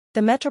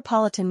The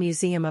Metropolitan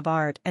Museum of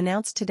Art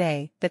announced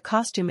today the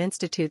Costume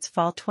Institute's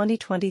Fall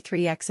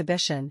 2023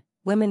 exhibition,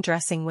 Women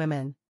Dressing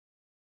Women.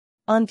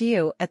 On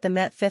view at the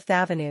Met Fifth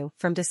Avenue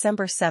from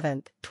December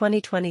 7,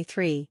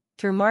 2023,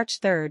 through March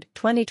 3,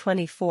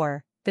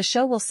 2024, the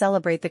show will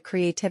celebrate the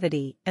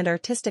creativity and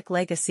artistic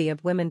legacy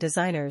of women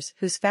designers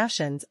whose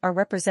fashions are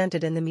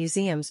represented in the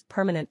museum's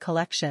permanent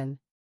collection.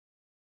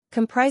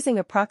 Comprising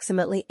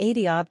approximately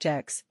 80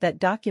 objects that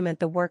document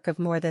the work of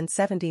more than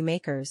 70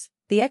 makers,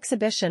 the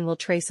exhibition will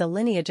trace a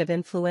lineage of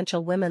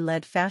influential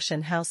women-led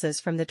fashion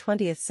houses from the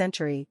 20th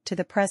century to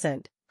the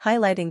present,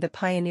 highlighting the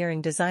pioneering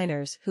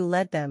designers who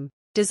led them.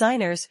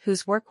 Designers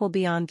whose work will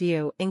be on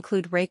view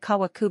include Rei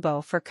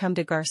Kawakubo for Comme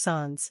des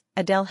Garçons,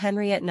 Adele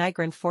Henriette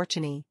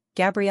Nigron-Fortuny,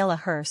 Gabriella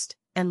Hearst,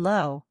 and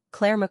Lowe,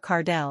 Claire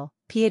McCardell,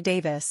 Pia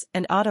Davis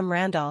and Autumn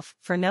Randolph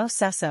for No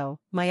Cesso,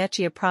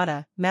 Miuccia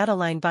Prada,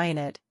 Madeline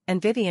Bionnet,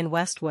 and Vivienne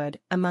Westwood,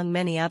 among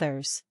many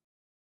others.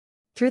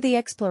 Through the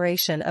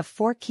exploration of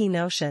four key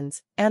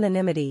notions,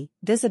 anonymity,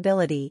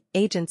 visibility,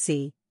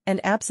 agency, and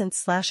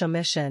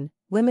absence/omission,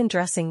 Women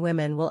Dressing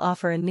Women will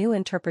offer a new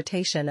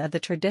interpretation of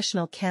the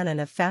traditional canon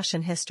of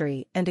fashion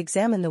history and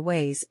examine the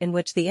ways in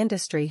which the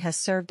industry has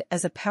served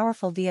as a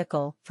powerful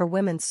vehicle for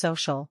women's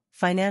social,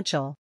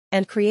 financial,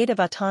 and creative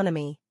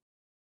autonomy.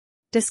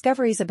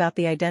 Discoveries about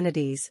the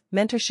identities,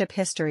 mentorship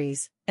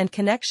histories, and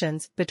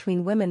connections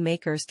between women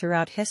makers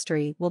throughout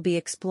history will be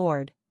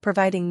explored,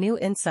 providing new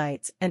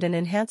insights and an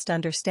enhanced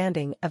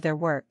understanding of their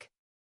work.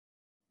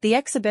 The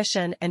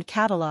exhibition and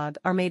catalog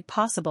are made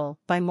possible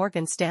by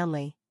Morgan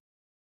Stanley.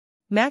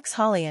 Max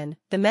Hollein,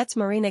 the Met's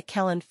Marina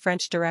Kelland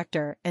French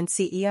director and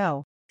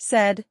CEO,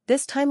 said,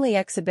 "This timely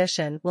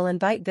exhibition will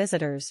invite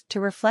visitors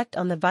to reflect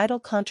on the vital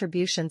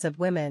contributions of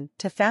women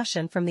to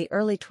fashion from the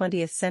early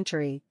 20th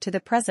century to the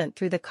present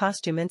through the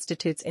Costume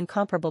Institute's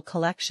incomparable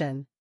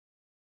collection."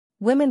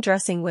 Women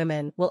Dressing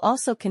Women will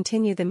also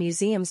continue the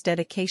museum's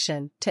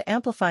dedication to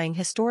amplifying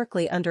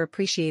historically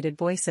underappreciated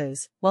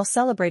voices while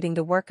celebrating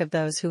the work of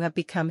those who have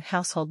become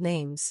household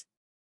names.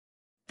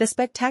 The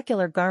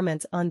spectacular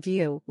garments on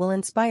view will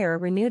inspire a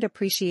renewed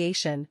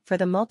appreciation for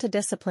the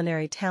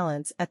multidisciplinary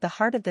talents at the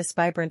heart of this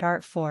vibrant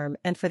art form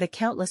and for the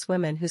countless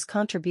women whose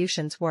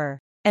contributions were,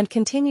 and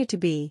continue to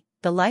be,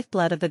 the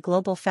lifeblood of the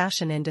global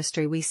fashion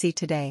industry we see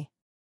today.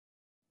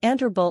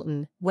 Andrew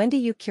Bolton, Wendy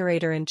Yu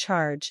curator in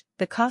charge,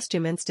 the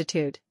Costume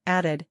Institute,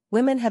 added,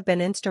 "Women have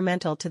been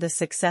instrumental to the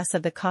success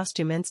of the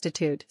Costume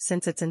Institute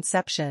since its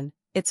inception.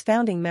 Its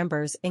founding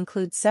members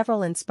include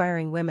several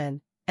inspiring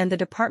women, and the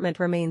department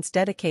remains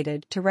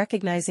dedicated to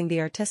recognizing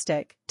the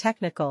artistic,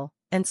 technical,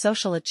 and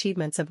social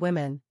achievements of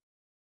women.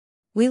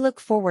 We look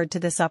forward to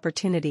this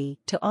opportunity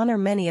to honor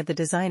many of the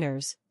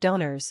designers,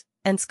 donors,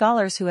 and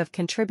scholars who have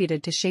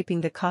contributed to shaping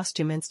the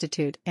Costume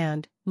Institute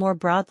and, more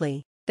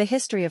broadly, the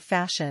history of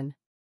fashion."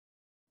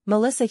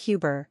 Melissa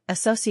Huber,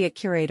 associate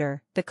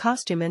curator, the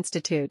Costume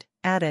Institute,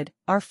 added,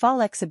 "Our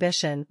fall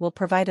exhibition will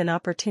provide an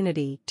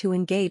opportunity to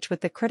engage with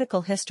the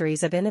critical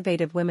histories of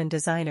innovative women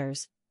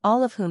designers,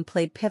 all of whom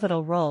played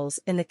pivotal roles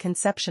in the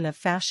conception of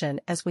fashion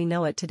as we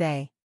know it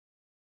today.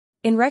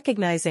 In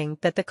recognizing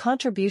that the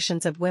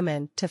contributions of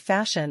women to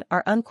fashion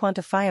are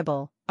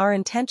unquantifiable, our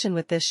intention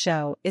with this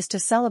show is to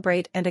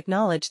celebrate and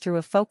acknowledge through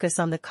a focus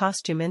on the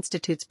Costume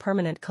Institute's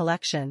permanent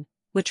collection,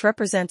 which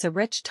represents a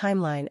rich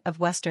timeline of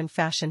Western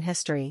fashion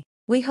history.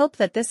 We hope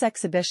that this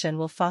exhibition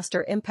will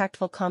foster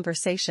impactful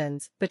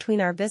conversations between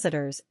our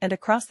visitors and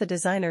across the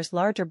designer's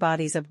larger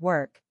bodies of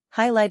work,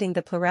 highlighting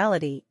the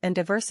plurality and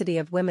diversity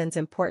of women's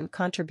important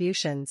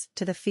contributions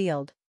to the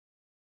field."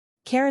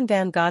 Karen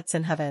van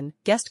Godsenhoven,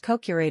 guest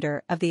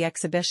co-curator of the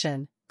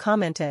exhibition,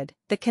 commented,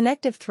 "The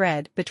connective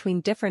thread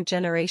between different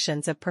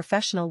generations of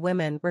professional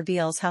women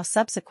reveals how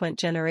subsequent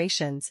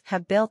generations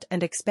have built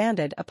and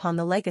expanded upon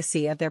the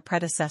legacy of their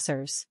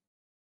predecessors.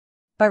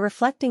 By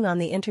reflecting on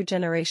the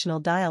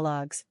intergenerational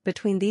dialogues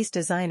between these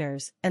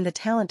designers and the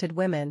talented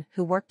women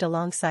who worked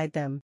alongside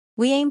them,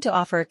 we aim to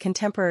offer a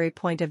contemporary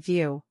point of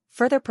view,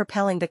 further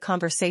propelling the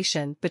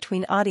conversation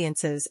between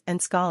audiences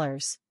and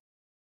scholars."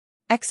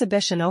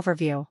 Exhibition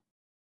overview.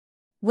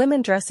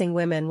 Women Dressing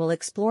Women will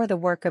explore the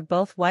work of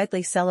both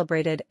widely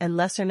celebrated and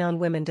lesser-known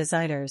women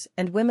designers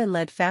and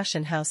women-led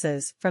fashion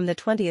houses from the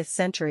 20th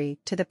century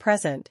to the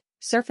present,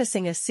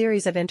 surfacing a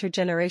series of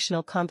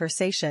intergenerational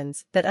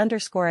conversations that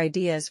underscore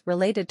ideas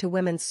related to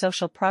women's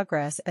social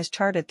progress as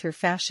charted through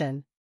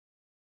fashion.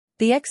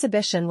 The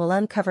exhibition will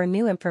uncover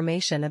new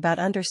information about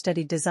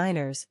understudied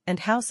designers and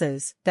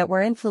houses that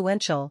were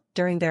influential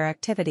during their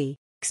activity,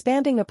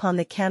 expanding upon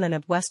the canon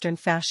of Western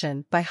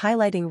fashion by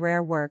highlighting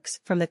rare works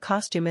from the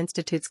Costume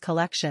Institute's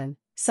collection,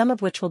 some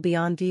of which will be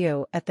on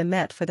view at the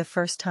Met for the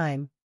first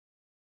time.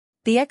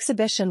 The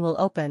exhibition will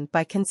open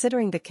by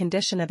considering the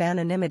condition of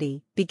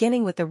anonymity,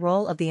 beginning with the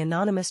role of the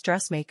anonymous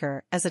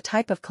dressmaker as a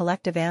type of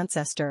collective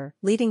ancestor,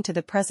 leading to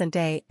the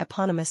present-day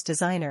eponymous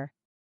designer.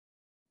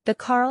 The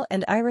Karl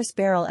and Iris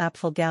Beryl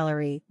Apfel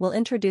Gallery will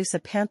introduce a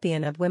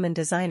pantheon of women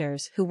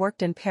designers who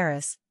worked in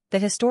Paris, the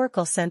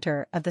historical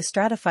center of the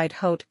stratified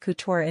haute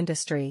couture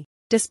industry.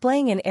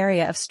 displaying an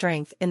area of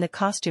strength in the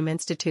Costume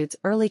Institute's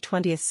early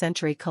 20th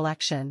century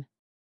collection.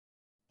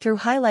 Through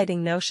highlighting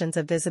notions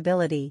of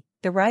visibility,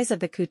 the rise of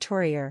the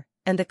couturier,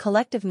 and the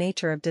collective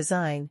nature of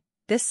design,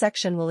 this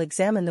section will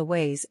examine the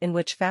ways in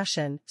which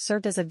fashion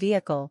served as a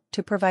vehicle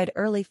to provide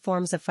early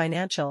forms of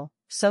financial,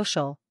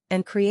 social,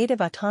 and creative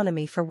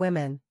autonomy for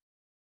women.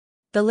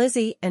 The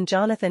Lizzie and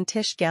Jonathan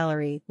Tisch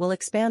Gallery will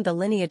expand the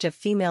lineage of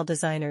female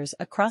designers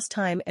across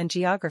time and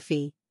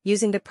geography,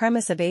 using the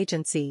premise of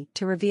agency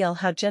to reveal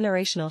how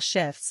generational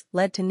shifts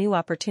led to new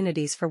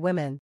opportunities for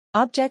women.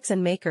 Objects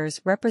and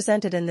makers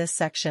represented in this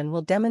section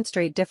will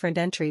demonstrate different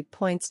entry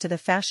points to the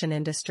fashion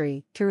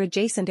industry through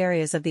adjacent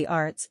areas of the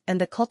arts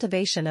and the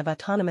cultivation of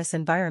autonomous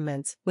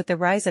environments with the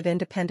rise of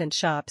independent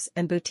shops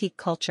and boutique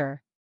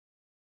culture.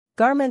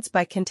 Garments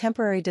by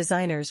contemporary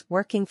designers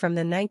working from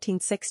the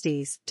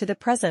 1960s to the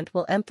present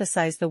will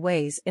emphasize the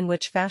ways in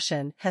which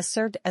fashion has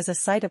served as a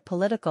site of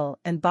political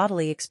and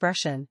bodily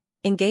expression,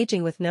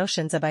 engaging with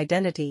notions of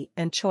identity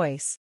and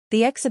choice.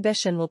 The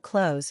exhibition will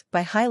close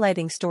by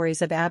highlighting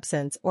stories of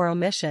absence or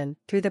omission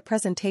through the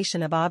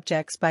presentation of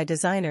objects by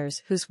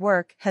designers whose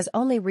work has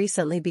only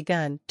recently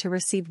begun to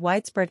receive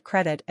widespread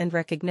credit and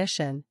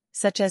recognition,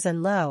 such as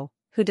Anne Lowe,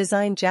 who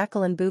designed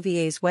Jacqueline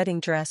Bouvier's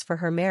wedding dress for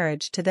her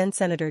marriage to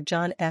then-Senator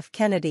John F.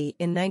 Kennedy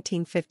in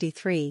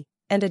 1953,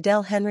 and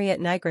Adele Henriette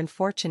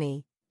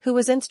Nigron-Fortuny, who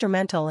was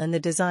instrumental in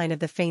the design of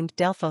the famed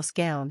Delphos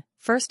gown,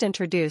 first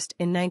introduced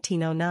in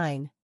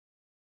 1909.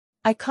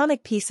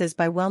 Iconic pieces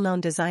by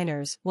well-known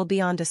designers will be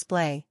on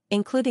display,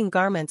 including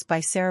garments by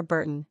Sarah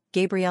Burton,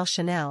 Gabrielle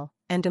Chanel,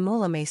 and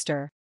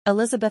Demoulemeister,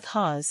 Elizabeth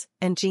Hawes,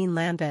 and Jean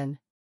Lanvin.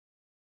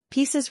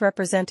 Pieces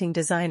representing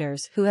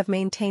designers who have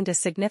maintained a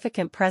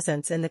significant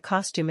presence in the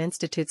Costume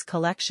Institute's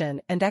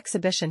collection and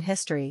exhibition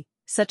history,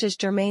 such as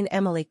Germaine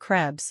Emily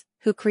Krebs,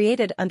 who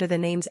created under the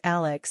names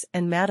Alex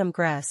and Madame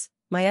Grès,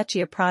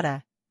 Miuccia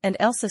Prada, and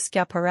Elsa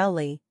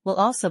Schiaparelli, will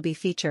also be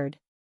featured.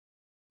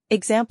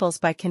 Examples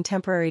by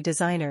contemporary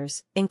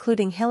designers,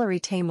 including Hilary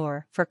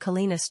Taymor for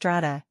Colleen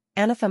Estrada,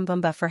 Anupam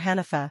Bumba for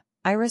Hanifa,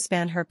 Iris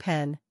van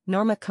Herpen,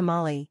 Norma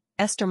Kamali,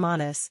 Esther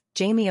Monis,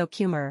 Jamie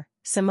Okumer,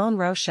 Simone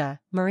Rocha,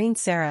 Maureen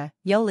Serra,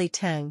 Yoli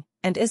Teng,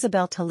 and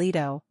Isabel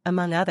Toledo,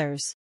 among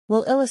others,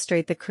 will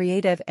illustrate the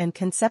creative and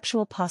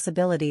conceptual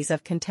possibilities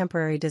of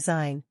contemporary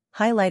design,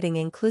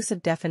 highlighting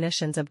inclusive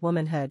definitions of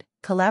womanhood,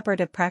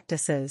 collaborative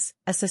practices,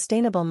 a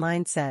sustainable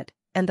mindset,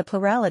 and the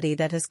plurality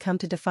that has come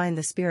to define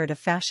the spirit of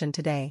fashion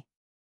today.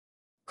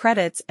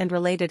 Credits and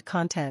related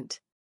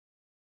content.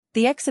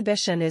 The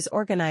exhibition is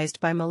organized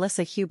by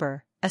Melissa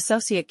Huber,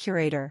 Associate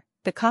Curator,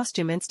 The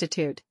Costume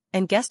Institute,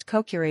 and guest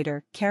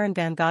co-curator Karen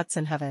van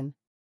Godsenhoven.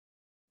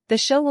 The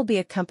show will be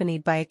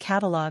accompanied by a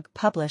catalog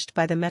published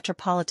by the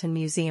Metropolitan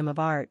Museum of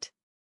Art.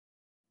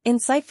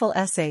 Insightful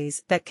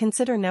essays that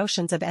consider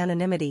notions of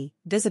anonymity,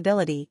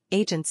 visibility,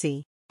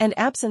 agency, and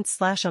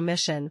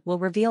absence/omission will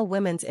reveal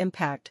women's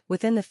impact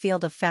within the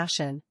field of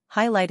fashion,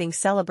 highlighting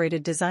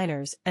celebrated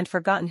designers and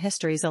forgotten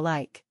histories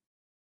alike.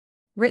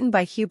 Written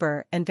by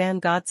Huber and van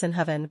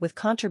Godsenhoven with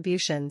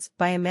contributions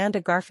by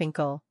Amanda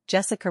Garfinkel,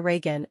 Jessica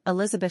Reagan,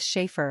 Elizabeth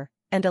Schaefer,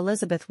 and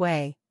Elizabeth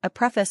Way, a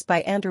preface by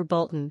Andrew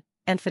Bolton,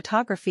 and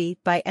photography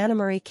by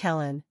Anna-Marie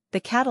Kellen, the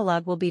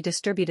catalog will be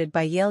distributed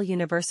by Yale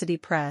University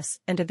Press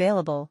and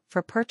available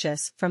for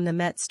purchase from the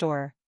Met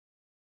Store.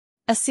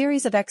 A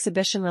series of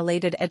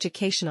exhibition-related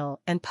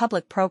educational and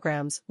public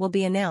programs will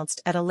be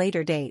announced at a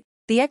later date.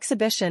 The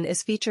exhibition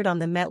is featured on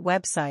the Met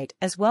website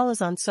as well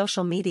as on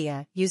social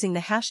media using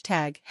the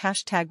hashtag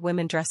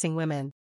 #WomenDressingWomen.